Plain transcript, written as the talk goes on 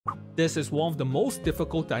This is one of the most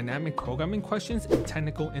difficult dynamic programming questions in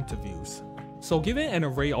technical interviews. So given an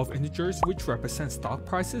array of integers which represent stock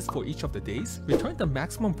prices for each of the days, return the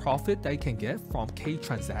maximum profit that you can get from k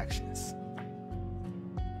transactions.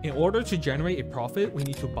 In order to generate a profit, we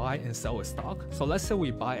need to buy and sell a stock. So let's say we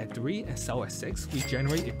buy at 3 and sell at 6, we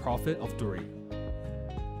generate a profit of 3.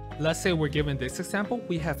 Let's say we're given this example,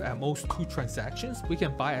 we have at most 2 transactions. We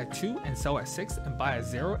can buy at 2 and sell at 6, and buy at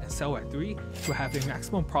 0 and sell at 3 to have a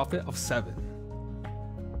maximum profit of 7.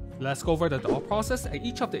 Let's go over the thought process. At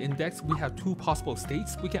each of the index, we have 2 possible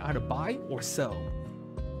states. We can either buy or sell.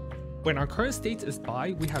 When our current state is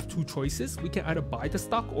buy, we have 2 choices. We can either buy the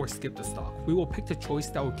stock or skip the stock. We will pick the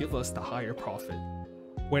choice that will give us the higher profit.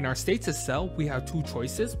 When our state is sell, we have 2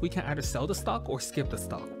 choices. We can either sell the stock or skip the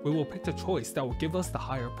stock. We will pick the choice that will give us the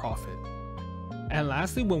higher profit. And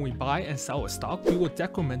lastly, when we buy and sell a stock, we will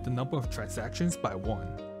decrement the number of transactions by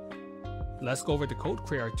 1. Let's go over the code,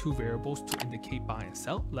 create our 2 variables to indicate buy and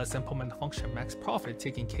sell. Let's implement the function max profit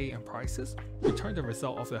taking k and prices, return the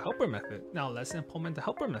result of the helper method. Now let's implement the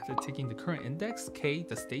helper method taking the current index, k,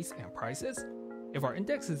 the states, and prices. If our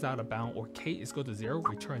index is out of bound or k is equal to 0,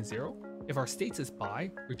 return 0. If our state is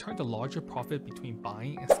buy, return the larger profit between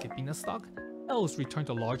buying and skipping the stock, else return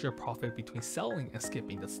the larger profit between selling and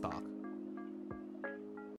skipping the stock.